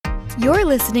You're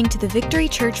listening to the Victory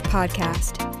Church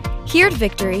podcast. Here at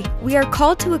Victory, we are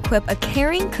called to equip a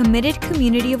caring, committed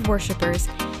community of worshipers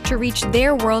to reach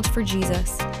their world for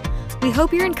Jesus. We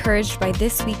hope you're encouraged by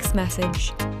this week's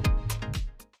message.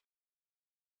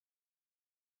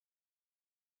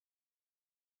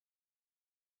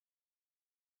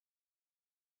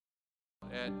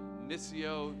 At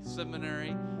Missio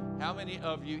Seminary. How many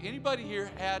of you, anybody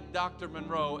here had Dr.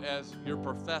 Monroe as your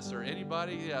professor?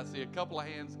 Anybody? Yeah, I see a couple of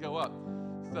hands go up.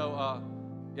 So,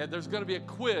 there's going to be a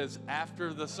quiz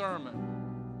after the sermon.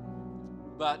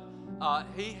 But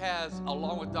he has,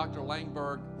 along with Dr.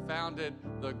 Langberg, founded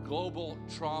the Global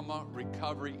Trauma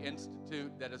Recovery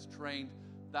Institute that has trained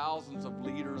thousands of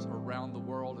leaders around the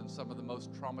world in some of the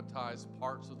most traumatized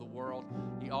parts of the world.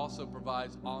 He also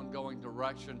provides ongoing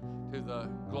direction to the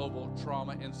Global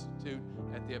Trauma Institute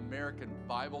at the American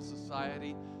Bible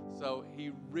Society. So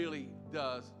he really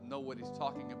does know what he's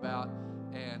talking about.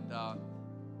 And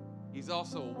he's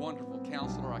also a wonderful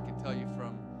counselor, I can tell you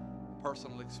from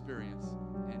personal experience.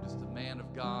 And just a man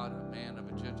of God, a man of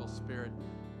a gentle spirit,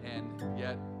 and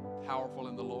yet powerful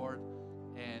in the Lord.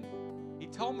 And he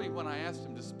told me when I asked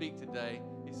him to speak today,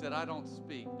 he said, I don't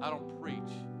speak, I don't preach.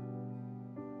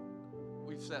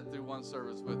 We've sat through one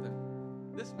service with him.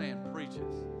 This man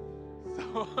preaches.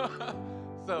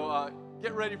 So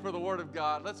get ready for the Word of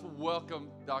God. Let's welcome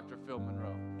Dr. Phil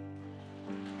Monroe.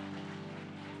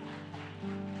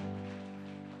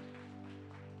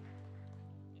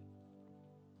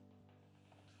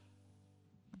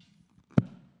 Good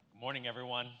morning,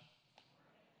 everyone.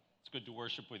 It's good to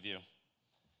worship with you.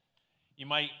 You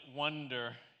might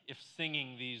wonder if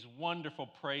singing these wonderful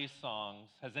praise songs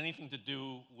has anything to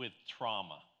do with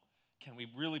trauma. Can we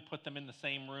really put them in the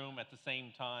same room at the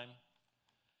same time?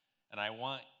 And I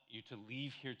want you to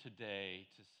leave here today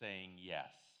to saying yes.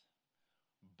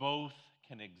 Both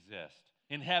can exist.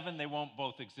 In heaven, they won't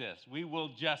both exist. We will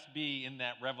just be in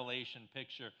that Revelation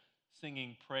picture,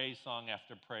 singing praise song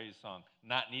after praise song,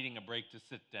 not needing a break to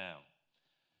sit down.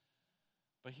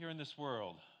 But here in this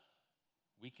world,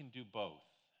 we can do both.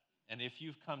 And if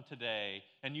you've come today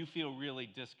and you feel really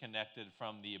disconnected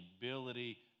from the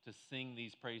ability to sing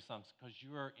these praise songs because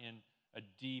you're in a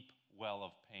deep well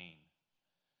of pain,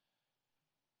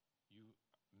 you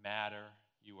matter,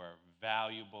 you are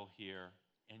valuable here,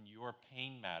 and your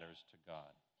pain matters to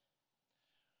God.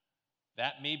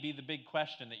 That may be the big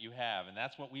question that you have, and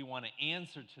that's what we want to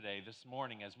answer today, this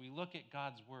morning, as we look at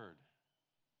God's Word.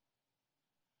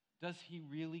 Does He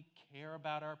really care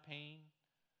about our pain?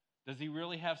 Does He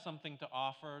really have something to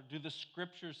offer? Do the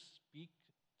Scriptures speak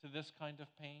to this kind of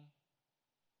pain?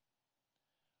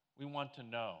 We want to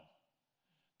know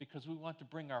because we want to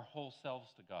bring our whole selves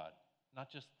to God,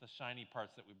 not just the shiny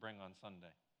parts that we bring on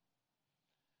Sunday,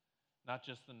 not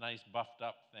just the nice buffed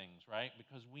up things, right?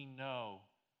 Because we know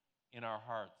in our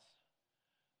hearts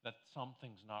that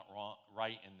something's not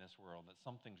right in this world, that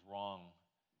something's wrong,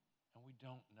 and we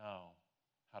don't know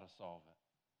how to solve it.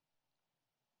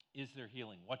 Is there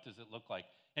healing? What does it look like?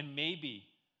 And maybe,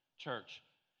 church,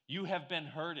 you have been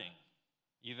hurting,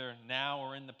 either now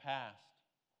or in the past,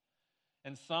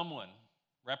 and someone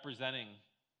representing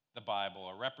the Bible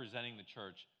or representing the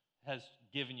church has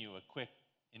given you a quick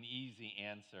and easy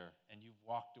answer, and you've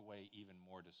walked away even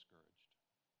more discouraged.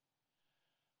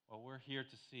 Well, we're here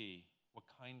to see what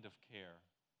kind of care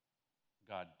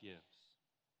God gives.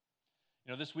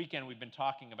 You know, this weekend we've been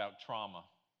talking about trauma.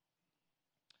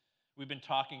 We've been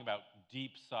talking about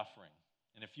deep suffering.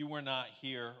 And if you were not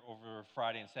here over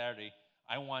Friday and Saturday,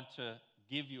 I want to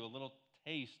give you a little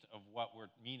taste of what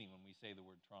we're meaning when we say the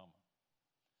word trauma.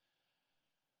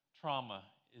 Trauma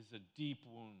is a deep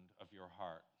wound of your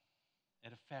heart.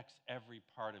 It affects every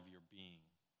part of your being,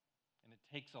 and it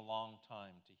takes a long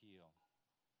time to heal.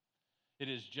 It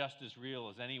is just as real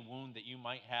as any wound that you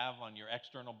might have on your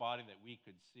external body that we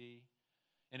could see,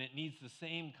 and it needs the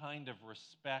same kind of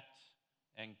respect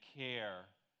and care,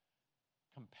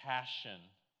 compassion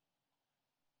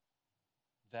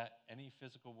that any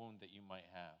physical wound that you might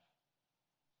have.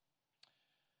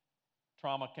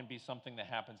 Trauma can be something that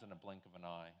happens in a blink of an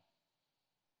eye.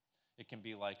 It can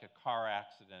be like a car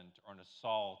accident or an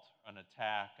assault, an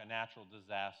attack, a natural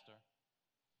disaster.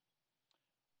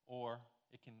 Or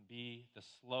it can be the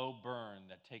slow burn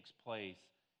that takes place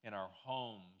in our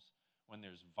homes when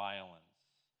there's violence,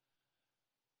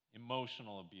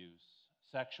 emotional abuse,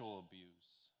 sexual abuse,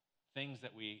 things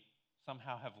that we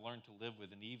somehow have learned to live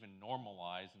with and even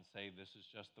normalize and say this is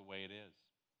just the way it is.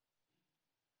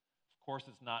 Of course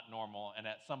it's not normal, and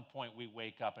at some point we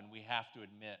wake up and we have to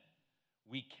admit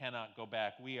we cannot go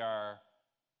back. We are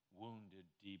wounded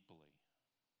deeply.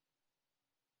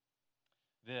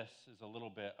 This is a little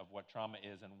bit of what trauma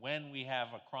is. And when we have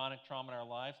a chronic trauma in our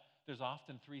lives, there's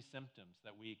often three symptoms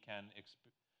that we can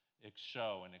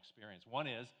show and experience. One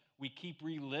is we keep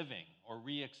reliving or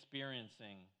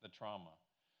re-experiencing the trauma.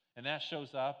 And that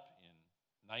shows up in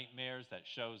nightmares, that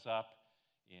shows up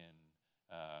in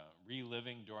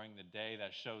reliving during the day,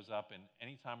 that shows up in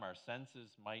anytime our senses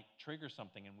might trigger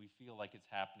something and we feel like it's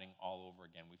happening all over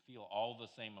again. We feel all the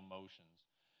same emotions.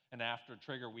 And after a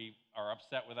trigger, we are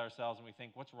upset with ourselves and we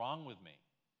think, what's wrong with me?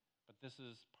 But this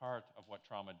is part of what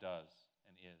trauma does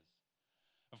and is.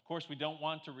 Of course, we don't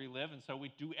want to relive, and so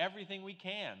we do everything we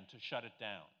can to shut it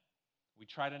down. We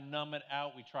try to numb it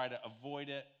out. We try to avoid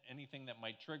it, anything that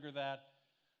might trigger that.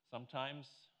 Sometimes,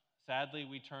 sadly,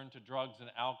 we turn to drugs and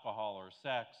alcohol or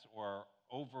sex or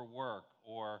overwork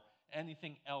or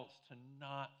anything else to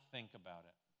not think about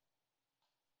it.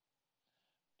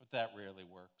 But that rarely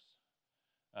works.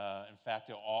 In fact,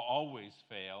 it will always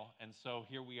fail. And so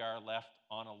here we are left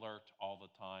on alert all the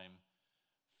time,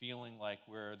 feeling like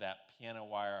we're that piano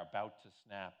wire about to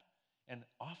snap. And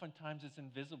oftentimes it's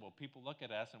invisible. People look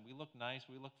at us and we look nice,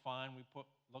 we look fine, we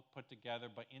look put together,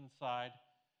 but inside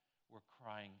we're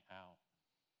crying out.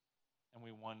 And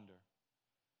we wonder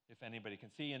if anybody can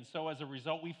see. And so as a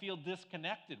result, we feel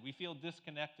disconnected. We feel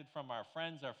disconnected from our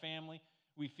friends, our family.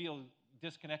 We feel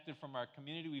disconnected from our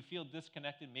community. We feel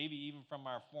disconnected maybe even from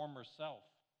our former self.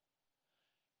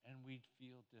 And we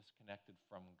feel disconnected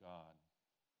from God.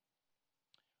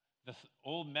 The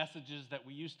old messages that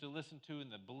we used to listen to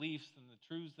and the beliefs and the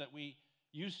truths that we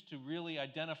used to really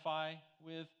identify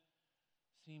with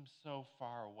seem so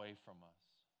far away from us.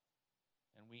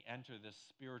 And we enter this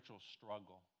spiritual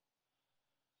struggle.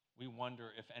 We wonder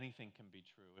if anything can be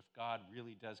true, if God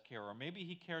really does care, or maybe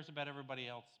he cares about everybody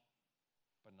else,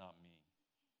 but not me.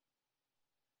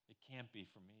 It can't be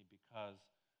for me because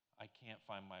I can't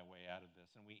find my way out of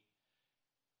this. And we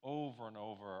over and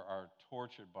over are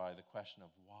tortured by the question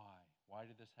of why. Why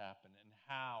did this happen? And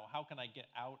how? How can I get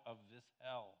out of this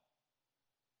hell?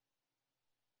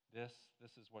 This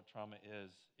is what trauma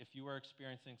is. If you are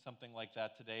experiencing something like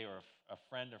that today, or if a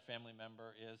friend or family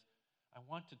member is, I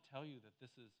want to tell you that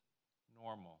this is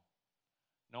normal.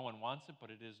 No one wants it, but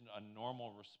it is a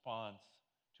normal response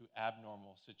to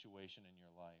abnormal situation in your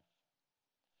life.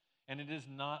 And it is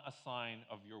not a sign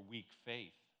of your weak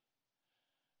faith.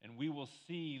 And we will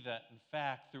see that, in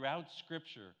fact, throughout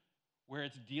Scripture, where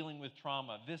it's dealing with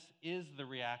trauma, this is the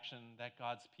reaction that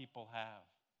God's people have.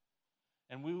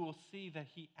 And we will see that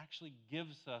he actually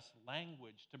gives us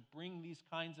language to bring these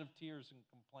kinds of tears and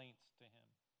complaints to him.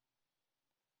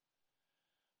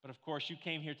 But of course, you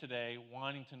came here today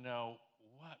wanting to know,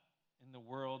 what in the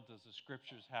world does the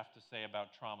Scriptures have to say about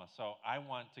trauma? So I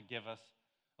want to give us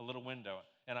a little window.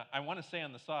 And I want to say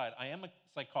on the side, I am a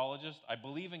psychologist. I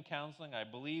believe in counseling. I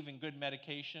believe in good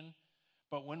medication.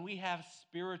 But when we have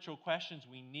spiritual questions,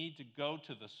 we need to go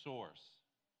to the source,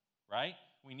 right?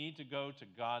 We need to go to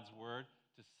God's Word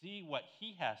to see what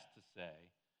he has to say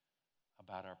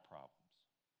about our problems.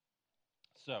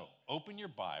 So open your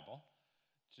Bible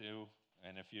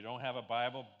and if you don't have a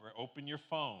Bible, open your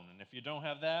phone. And if you don't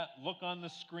have that, look on the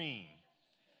screen,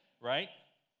 right?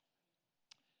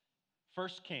 1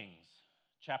 Kings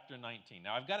chapter 19.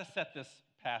 Now, I've got to set this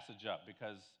passage up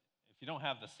because if you don't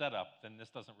have the setup, then this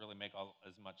doesn't really make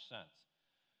as much sense.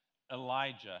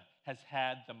 Elijah has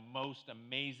had the most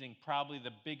amazing, probably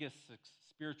the biggest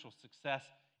spiritual success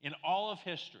in all of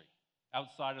history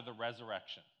outside of the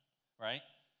resurrection, right?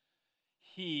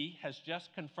 He has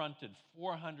just confronted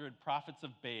 400 prophets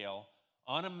of Baal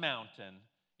on a mountain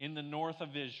in the north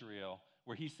of Israel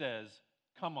where he says,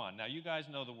 come on, now you guys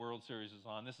know the World Series is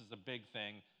on. This is a big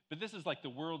thing. But this is like the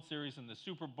World Series and the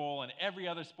Super Bowl and every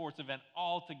other sports event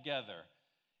all together.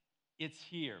 It's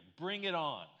here. Bring it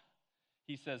on.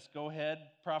 He says, go ahead,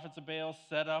 prophets of Baal,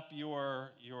 set up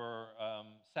your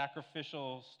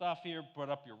sacrificial stuff here, put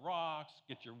up your rocks,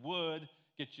 get your wood,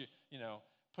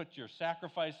 put your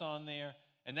sacrifice on there,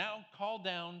 and now call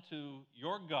down to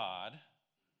your God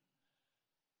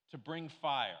to bring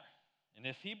fire. And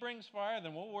if he brings fire,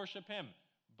 then we'll worship him.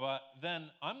 But then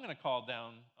I'm going to call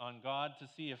down on God to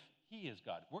see if he is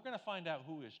God. We're going to find out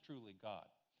who is truly God.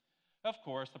 Of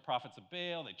course, the prophets of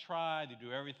Baal, they try, they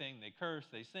do everything. They curse,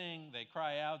 they sing, they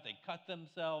cry out, they cut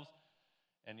themselves.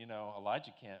 And,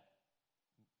 Elijah can't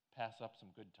pass up some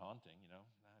good taunting,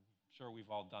 I'm sure we've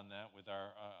all done that with our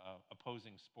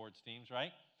opposing sports teams,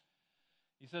 right?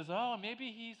 He says, oh,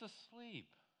 maybe he's asleep.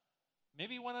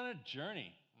 Maybe he went on a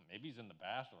journey. Maybe he's in the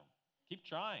bathroom. Keep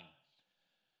trying.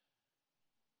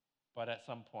 But at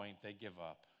some point, they give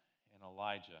up. And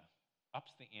Elijah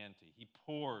ups the ante. He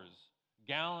pours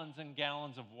gallons and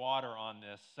gallons of water on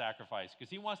this sacrifice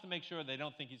because he wants to make sure they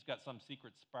don't think he's got some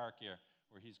secret spark here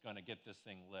where he's going to get this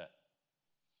thing lit.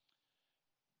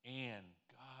 And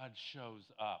God shows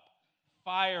up.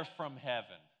 Fire from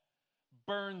heaven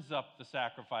burns up the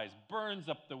sacrifice, burns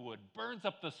up the wood, burns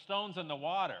up the stones and the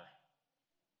water.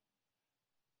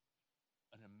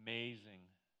 An amazing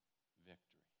victory.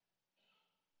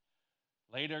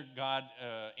 Later, God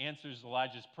answers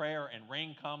Elijah's prayer, and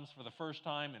rain comes for the first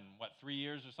time in, 3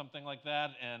 years or something like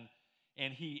that,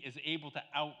 and he is able to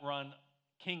outrun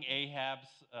King Ahab's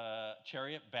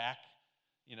chariot back,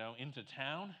 into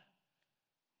town.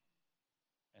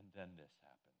 And then this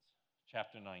happens.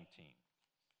 Chapter 19.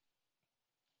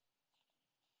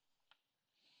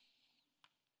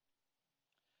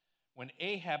 When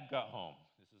Ahab got home,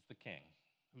 this is the king,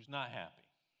 who's not happy,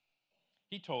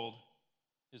 he told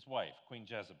his wife, Queen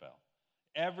Jezebel,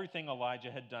 everything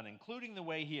Elijah had done, including the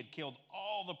way he had killed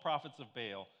all the prophets of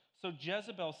Baal. So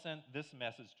Jezebel sent this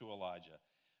message to Elijah: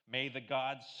 "May the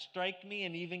gods strike me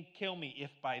and even kill me if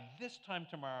by this time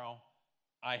tomorrow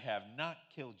I have not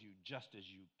killed you just as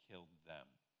you killed them."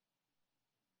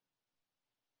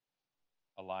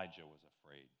 Elijah was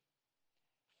afraid,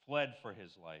 fled for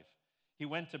his life. He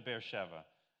went to Beersheba,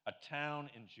 a town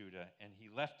in Judah, and he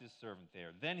left his servant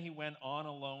there. Then he went on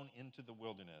alone into the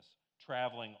wilderness,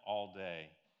 traveling all day.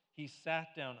 He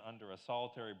sat down under a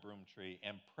solitary broom tree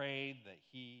and prayed that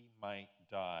he might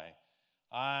die.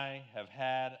 "I have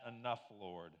had enough,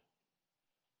 Lord.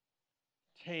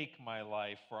 Take my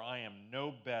life, for I am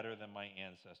no better than my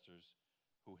ancestors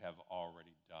who have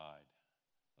already died."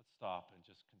 Let's stop and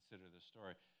just consider this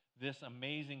story. This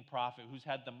amazing prophet who's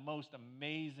had the most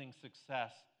amazing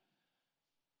success,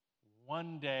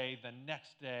 one day, the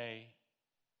next day,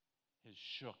 is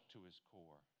shook to his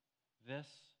core. This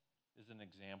is an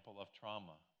example of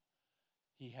trauma.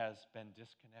 He has been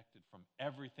disconnected from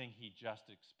everything he just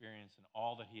experienced and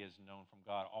all that he has known from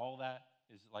God. All that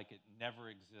is like it never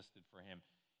existed for him.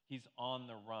 He's on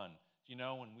the run. Do you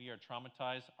know when we are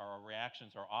traumatized, our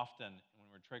reactions are often, when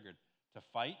we're triggered, to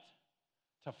fight,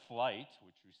 to flight,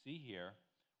 which we see here,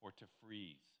 or to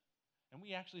freeze. And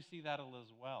we actually see that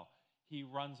as well. He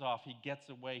runs off. He gets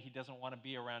away. He doesn't want to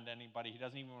be around anybody. He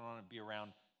doesn't even want to be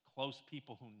around close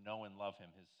people who know and love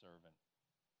him, his servant.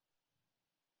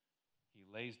 He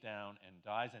lays down and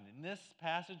dies. And in this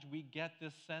passage, we get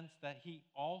this sense that he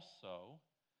also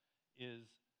is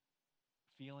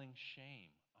feeling shame.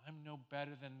 I'm no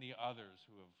better than the others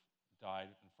who have died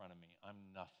in front of me.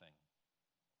 I'm nothing.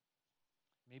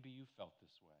 Maybe you felt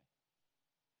this way.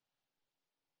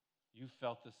 You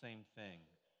felt the same thing.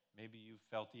 Maybe you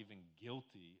felt even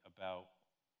guilty about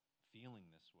feeling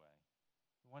this way.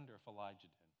 I wonder if Elijah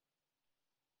did.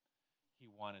 He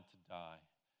wanted to die.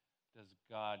 Does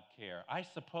God care? I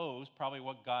suppose probably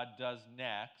what God does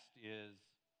next is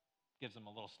gives him a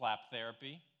little slap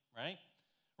therapy, right?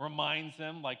 Reminds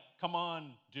him, like, come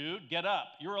on, dude, get up.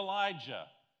 You're Elijah.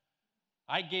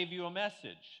 I gave you a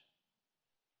message.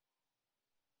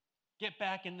 Get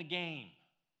back in the game.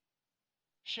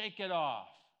 Shake it off.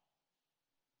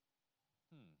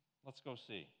 Let's go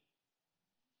see.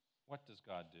 What does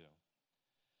God do?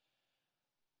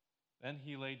 Then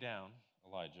he lay down,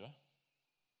 Elijah,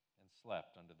 and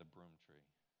slept under the broom tree.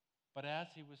 But as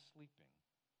he was sleeping,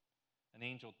 an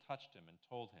angel touched him and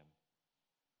told him,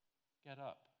 "Get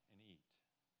up and eat."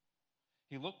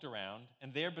 He looked around,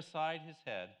 and there beside his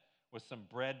head was some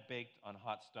bread baked on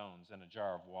hot stones and a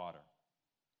jar of water.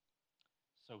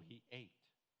 So he ate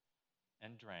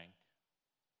and drank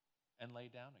and lay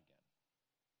down again.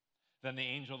 Then the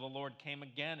angel of the Lord came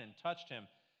again and touched him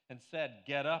and said,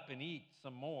 "Get up and eat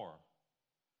some more,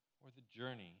 or the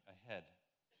journey ahead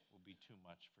will be too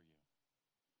much for you."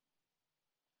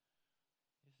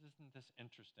 Isn't this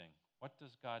interesting? What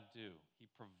does God do? He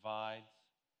provides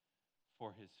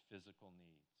for his physical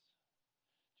needs.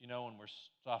 Do you know when we're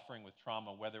suffering with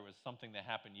trauma, whether it was something that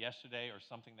happened yesterday or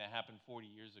something that happened 40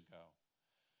 years ago,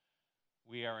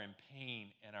 we are in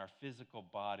pain and our physical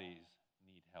bodies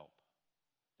need help.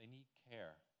 They need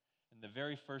care. And the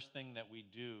very first thing that we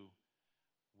do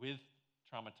with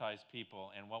traumatized people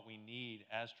and what we need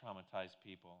as traumatized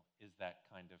people is that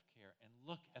kind of care. And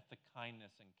look at the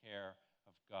kindness and care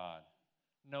of God.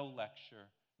 No lecture,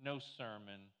 no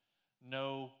sermon,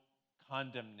 no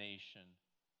condemnation,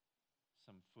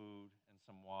 some food and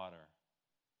some water,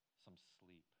 some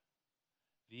sleep.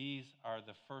 These are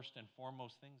the first and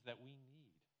foremost things that we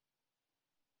need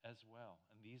as well.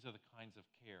 And these are the kinds of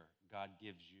care God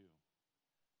gives you.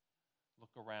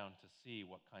 Look around to see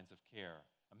what kinds of care.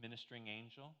 A ministering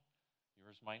angel,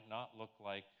 yours might not look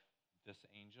like this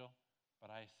angel, but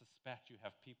I suspect you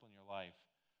have people in your life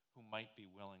who might be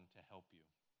willing to help you.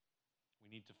 We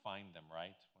need to find them,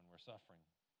 right, when we're suffering.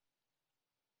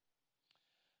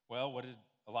 Well, what did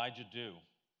Elijah do?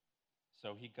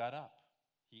 So he got up.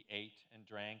 He ate and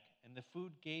drank, and the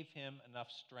food gave him enough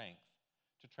strength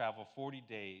to travel 40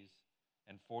 days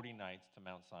and 40 nights to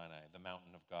Mount Sinai, the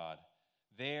mountain of God.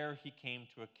 There he came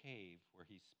to a cave where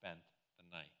he spent the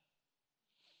night.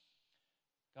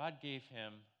 God gave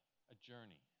him a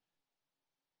journey,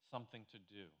 something to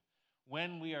do.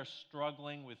 When we are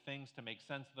struggling with things to make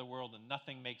sense of the world and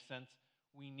nothing makes sense,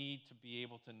 we need to be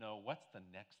able to know what's the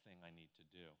next thing I need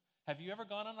to do. Have you ever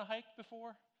gone on a hike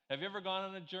before? Have you ever gone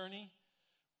on a journey?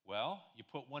 Well, you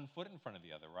put one foot in front of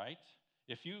the other, right?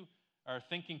 If you are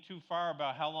thinking too far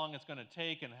about how long it's going to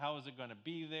take and how is it going to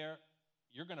be there,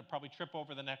 you're going to probably trip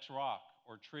over the next rock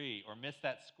or tree or miss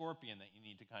that scorpion that you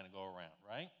need to kind of go around,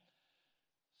 right?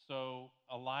 So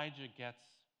Elijah gets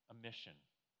a mission.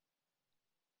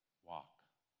 Walk.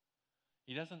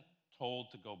 He doesn't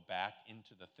told to go back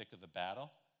into the thick of the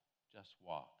battle, just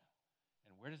walk.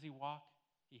 And where does he walk?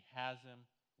 He has him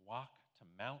walk to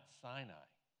Mount Sinai.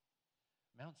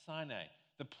 Mount Sinai,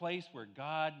 the place where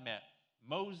God met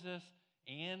Moses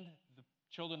and the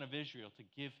children of Israel to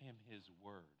give him his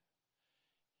word.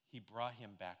 He brought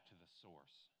him back to the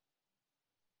source.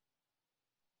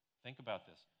 Think about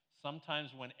this. Sometimes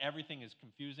when everything is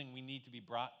confusing, we need to be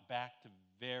brought back to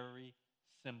very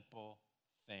simple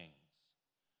things.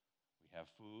 We have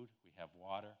food, we have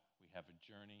water, we have a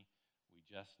journey. We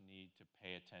just need to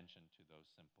pay attention to those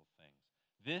simple things.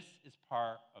 This is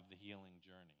part of the healing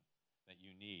journey that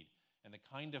you need, and the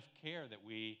kind of care that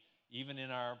we, even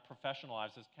in our professional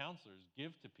lives as counselors,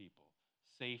 give to people.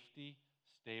 Safety,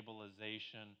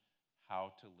 stabilization,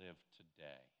 how to live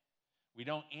today. We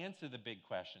don't answer the big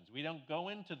questions. We don't go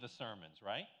into the sermons,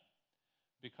 right?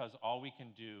 Because all we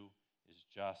can do is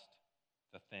just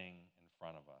the thing in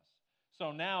front of us.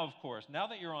 So now, of course, now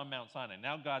that you're on Mount Sinai,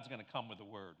 now God's going to come with a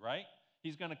word, right?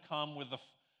 He's going to come with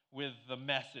the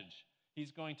message.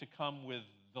 He's going to come with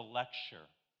the lecture,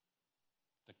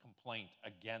 the complaint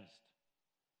against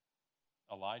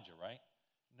Elijah, right?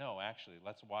 No, actually,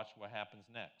 let's watch what happens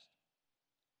next.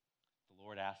 The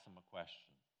Lord asks him a question.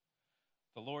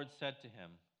 The Lord said to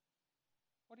him,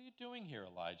 "What are you doing here,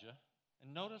 Elijah?"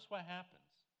 And notice what happens.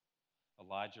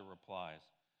 Elijah replies,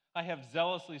 "I have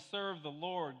zealously served the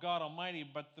Lord God Almighty,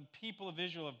 but the people of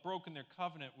Israel have broken their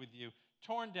covenant with you,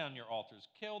 torn down your altars,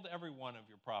 killed every one of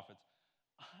your prophets.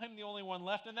 I'm the only one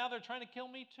left, and now they're trying to kill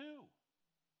me too."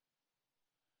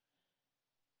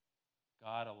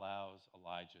 God allows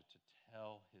Elijah to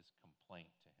tell his complaint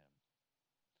to him.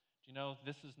 Do you know,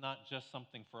 this is not just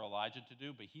something for Elijah to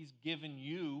do, but he's given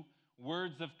you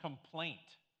words of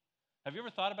complaint. Have you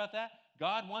ever thought about that?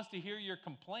 God wants to hear your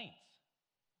complaints.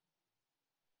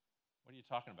 What are you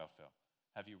talking about, Phil?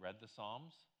 Have you read the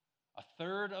Psalms? A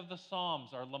third of the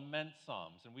Psalms are lament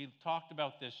psalms, and we talked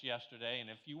about this yesterday, and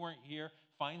if you weren't here,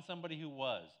 find somebody who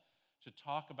was to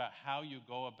talk about how you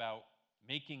go about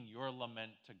making your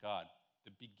lament to God.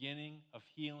 The beginning of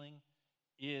healing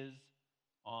is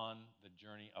on the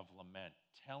journey of lament,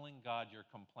 telling God your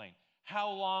complaint.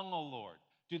 How long, O Lord?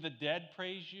 Do the dead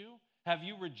praise you? Have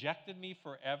you rejected me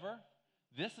forever?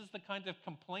 This is the kind of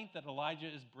complaint that Elijah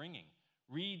is bringing.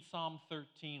 Read Psalm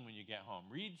 13 when you get home.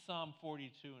 Read Psalm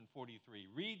 42 and 43.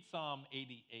 Read Psalm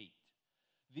 88.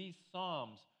 These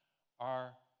psalms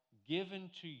are given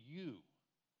to you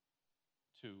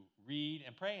to read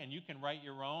and pray, and you can write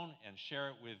your own and share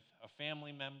it with a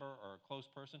family member or a close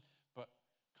person. But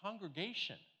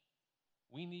congregation,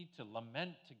 we need to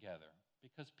lament together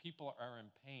because people are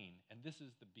in pain, and this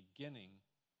is the beginning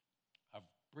of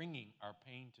bringing our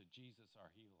pain to Jesus, our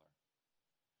healer.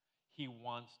 He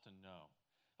wants to know.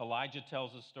 Elijah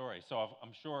tells a story, so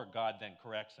I'm sure God then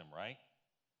corrects him, right?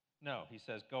 No, he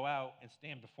says, "Go out and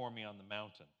stand before me on the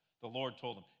mountain." The Lord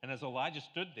told him. And as Elijah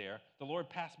stood there, the Lord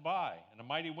passed by, and a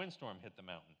mighty windstorm hit the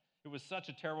mountain. It was such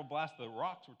a terrible blast that the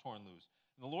rocks were torn loose,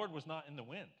 and the Lord was not in the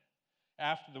wind.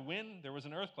 After the wind, there was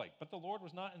an earthquake, but the Lord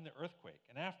was not in the earthquake.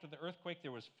 And after the earthquake,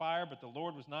 there was fire, but the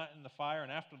Lord was not in the fire.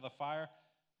 And after the fire,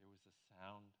 there was the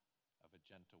sound of a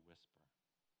gentle whisper.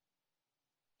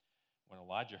 When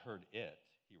Elijah heard it,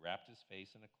 he wrapped his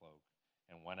face in a cloak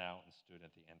and went out and stood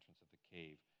at the entrance of the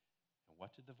cave. And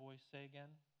what did the voice say again?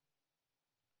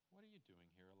 "What are you doing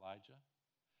here, Elijah?"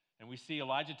 And we see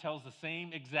Elijah tells the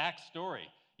same exact story.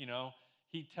 You know,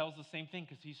 he tells the same thing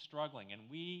because he's struggling. And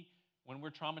when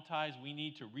we're traumatized, we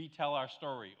need to retell our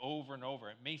story over and over.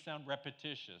 It may sound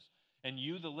repetitious. And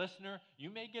you, the listener, you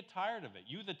may get tired of it.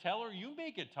 You, the teller, you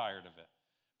may get tired of it.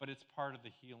 But it's part of the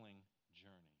healing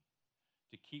journey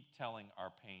to keep telling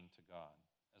our pain to God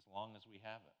as long as we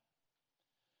have it.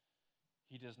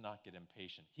 He does not get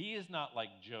impatient. He is not like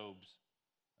Job's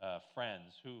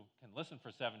friends who can listen for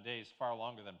 7 days, far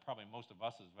longer than probably most of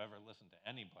us have ever listened to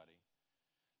anybody.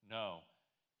 No,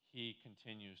 he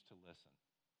continues to listen.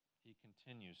 He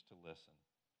continues to listen.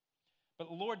 But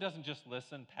the Lord doesn't just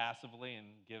listen passively and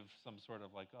give some sort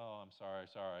of like, oh, I'm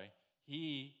sorry.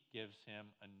 He gives him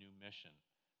a new mission.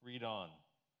 Read on.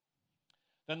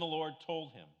 Then the Lord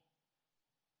told him,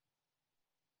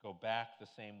 go back the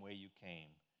same way you came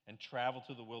and travel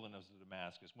to the wilderness of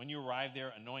Damascus. When you arrive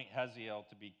there, anoint Hazael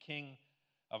to be king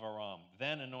of Aram.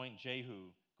 Then anoint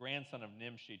Jehu, grandson of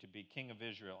Nimshi, to be king of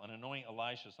Israel. And anoint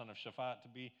Elisha, son of Shaphat, to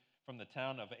be from the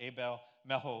town of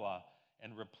Abel-Meholah,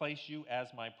 and replace you as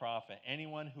my prophet.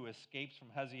 Anyone who escapes from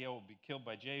Hazael will be killed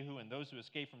by Jehu, and those who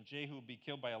escape from Jehu will be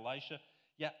killed by Elisha.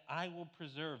 Yet I will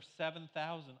preserve 7,000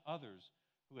 others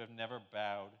who have never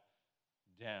bowed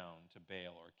down to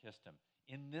Baal or kissed him.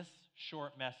 In this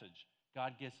short message,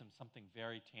 God gives him something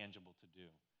very tangible to do.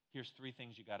 Here's 3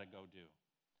 things you got to go do.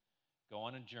 Go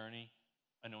on a journey,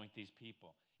 anoint these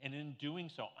people. And in doing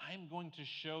so, I'm going to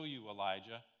show you,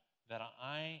 Elijah, that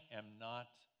I am not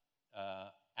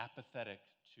apathetic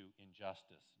to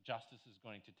injustice. Justice is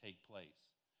going to take place.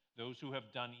 Those who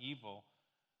have done evil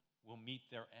will meet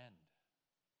their end.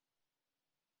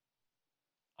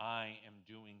 I am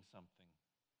doing something.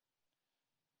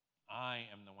 I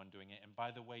am the one doing it. And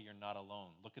by the way, you're not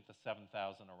alone. Look at the 7,000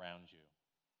 around you.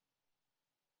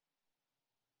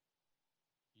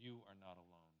 You are not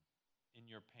alone in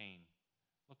your pain.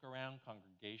 Look around,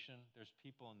 congregation. There's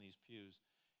people in these pews,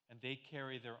 and they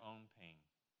carry their own pain.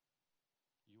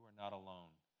 You are not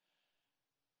alone.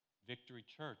 Victory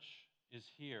Church is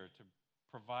here to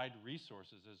provide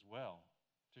resources as well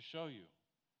to show you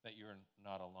that you're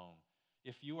not alone.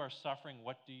 If you are suffering,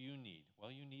 what do you need? Well,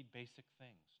 you need basic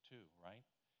things too, right?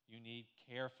 You need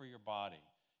care for your body.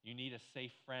 You need a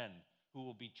safe friend who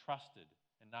will be trusted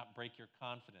and not break your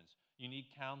confidence. You need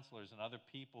counselors and other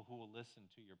people who will listen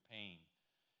to your pain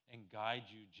and guide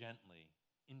you gently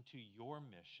into your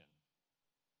mission.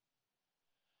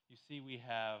 You see, we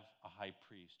have a high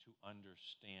priest who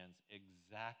understands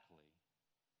exactly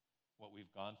what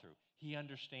we've gone through. He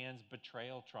understands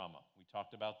betrayal trauma. We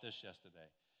talked about this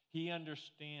yesterday. He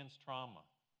understands trauma.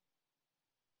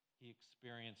 He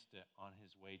experienced it on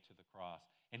his way to the cross.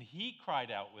 And he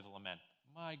cried out with lament,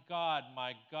 my God,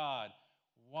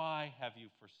 why have you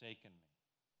forsaken me?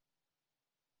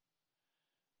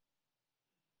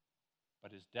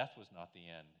 But his death was not the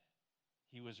end.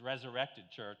 He was resurrected,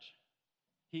 church.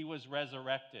 He was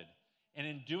resurrected. And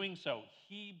in doing so,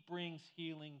 he brings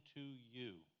healing to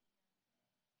you.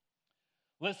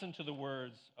 Listen to the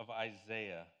words of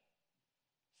Isaiah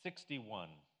 61,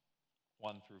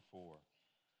 1 through 4.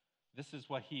 This is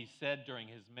what he said during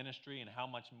his ministry, and how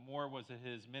much more was it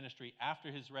his ministry after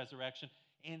his resurrection.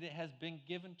 And it has been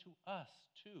given to us,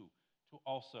 too, to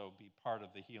also be part of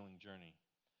the healing journey.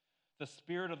 The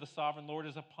Spirit of the Sovereign Lord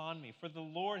is upon me, for the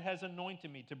Lord has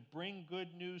anointed me to bring good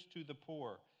news to the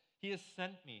poor. He has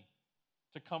sent me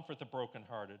to comfort the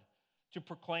brokenhearted, to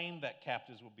proclaim that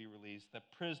captives will be released,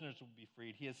 that prisoners will be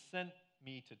freed. He has sent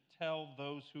me to tell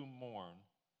those who mourn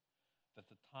that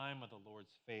the time of the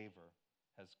Lord's favor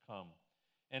has come,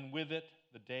 and with it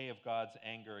the day of God's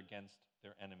anger against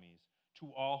their enemies. To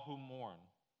all who mourn,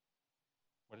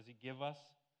 what does he give us?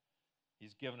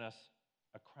 He's given us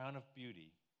a crown of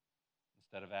beauty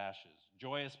instead of ashes,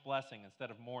 joyous blessing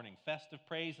instead of mourning, festive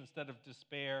praise instead of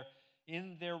despair.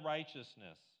 In their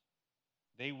righteousness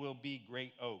they will be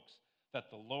great oaks that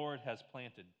the Lord has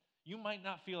planted. You might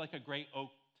not feel like a great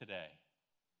oak today.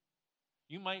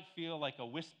 You might feel like a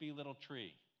wispy little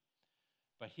tree,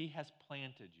 but he has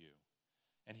planted you,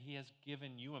 and he has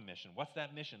given you a mission. What's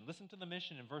that mission? Listen to the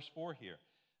mission in verse 4 here.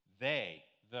 They,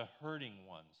 the hurting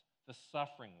ones, the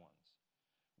suffering ones,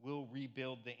 will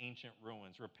rebuild the ancient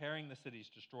ruins, repairing the cities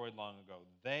destroyed long ago.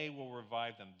 They will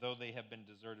revive them, though they have been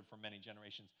deserted for many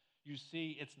generations. You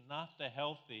see, it's not the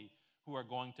healthy who are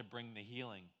going to bring the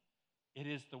healing. It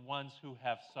is the ones who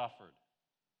have suffered.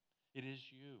 It is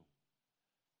you.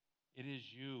 It is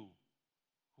you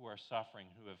who are suffering,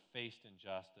 who have faced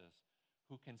injustice,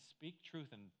 who can speak truth.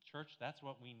 And church, that's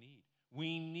what we need.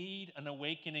 We need an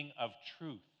awakening of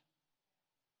truth.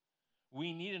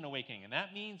 We need an awakening. And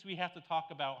that means we have to talk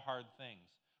about hard things.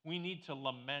 We need to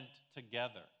lament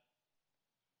together.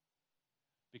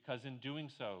 Because in doing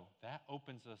so, that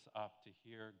opens us up to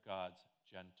hear God's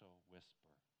gentle whisper.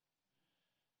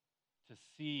 To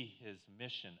see his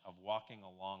mission of walking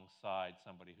alongside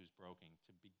somebody who's broken,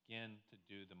 to begin to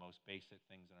do the most basic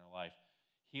things in our life.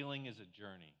 Healing is a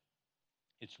journey.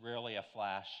 It's rarely a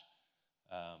flash.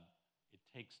 It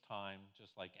takes time,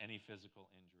 just like any physical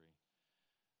injury.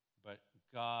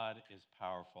 God is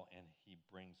powerful, and he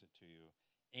brings it to you.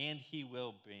 And he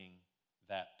will bring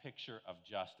that picture of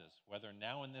justice, whether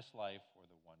now in this life or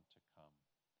the one to come.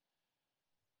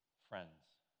 Friends,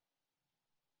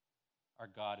 our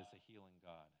God is a healing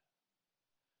God.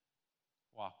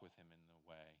 Walk with him in the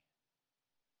way.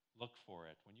 Look for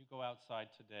it. When you go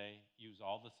outside today, use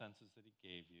all the senses that he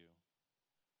gave you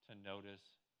to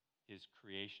notice his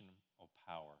creational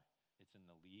power. It's in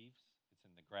the leaves, it's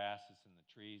in the grass, it's in the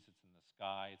trees, it's in the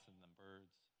sky, it's in the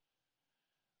birds.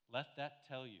 Let that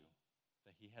tell you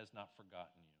that he has not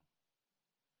forgotten you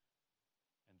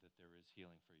and that there is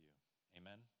healing for you.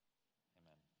 Amen?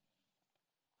 Amen.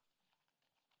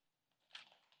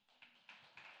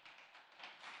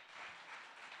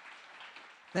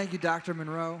 Thank you, Dr.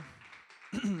 Monroe.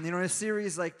 In a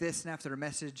series like this and after a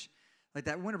message like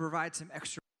that, we want to provide some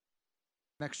extra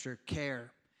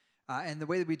care. And the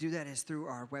way that we do that is through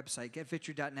our website,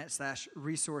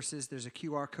 getvictory.net/resources. There's a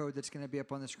QR code that's going to be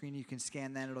up on the screen. You can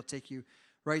scan that. It'll take you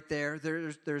right there.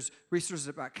 There's resources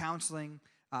about counseling,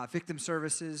 victim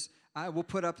services. We'll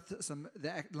put up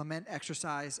the lament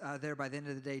exercise there by the end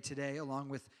of the day today, along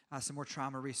with some more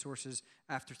trauma resources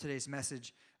after today's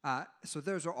message. So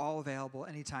those are all available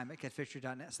anytime at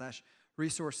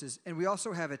getvictory.net/resources. And we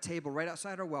also have a table right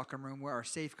outside our welcome room where our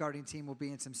safeguarding team will be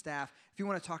and some staff. If you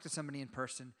want to talk to somebody in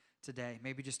person today,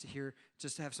 maybe just to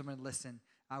have someone listen,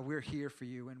 we're here for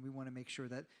you, and we want to make sure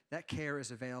that that care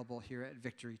is available here at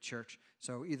Victory Church.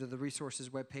 So either the resources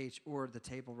webpage or the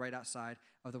table right outside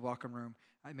of the welcome room,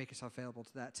 I make yourself available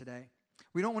to that today.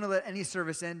 We don't want to let any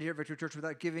service end here at Victory Church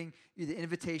without giving you the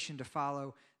invitation to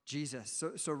follow Jesus.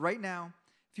 So right now,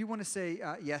 if you want to say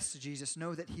yes to Jesus,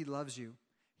 know that he loves you.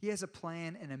 He has a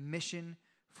plan and a mission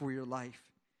for your life.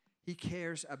 He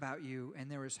cares about you,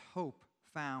 and there is hope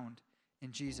found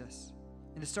in Jesus.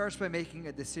 And it starts by making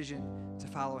a decision to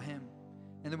follow him.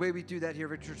 And the way we do that here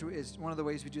at Victory Church is one of the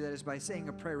ways we do that is by saying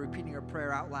a prayer, repeating a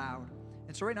prayer out loud.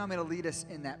 And so right now I'm going to lead us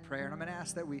in that prayer. And I'm going to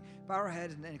ask that we bow our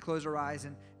heads and close our eyes.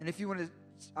 And if you want to,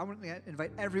 I want to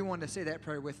invite everyone to say that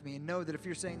prayer with me. And know that if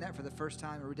you're saying that for the first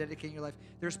time or rededicating your life,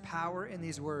 there's power in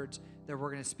these words that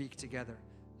we're going to speak together.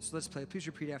 So let's play. Please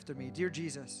repeat after me. Dear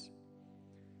Jesus,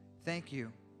 thank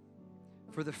you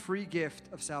for the free gift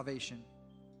of salvation.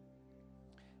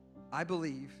 I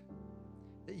believe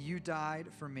that you died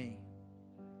for me,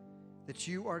 that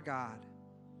you are God.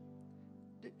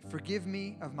 Forgive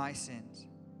me of my sins.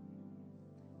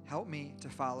 Help me to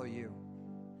follow you.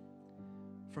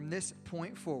 From this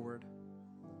point forward,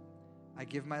 I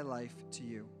give my life to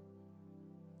you.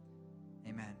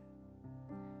 Amen.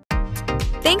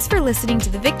 Thanks for listening to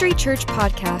the Victory Church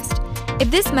podcast. If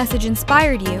this message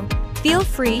inspired you, feel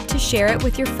free to share it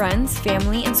with your friends,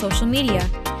 family, and social media.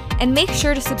 And make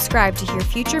sure to subscribe to hear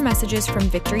future messages from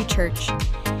Victory Church.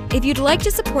 If you'd like to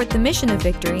support the mission of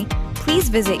Victory, please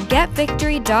visit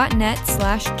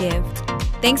getvictory.net/give.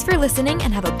 Thanks for listening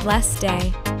and have a blessed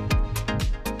day.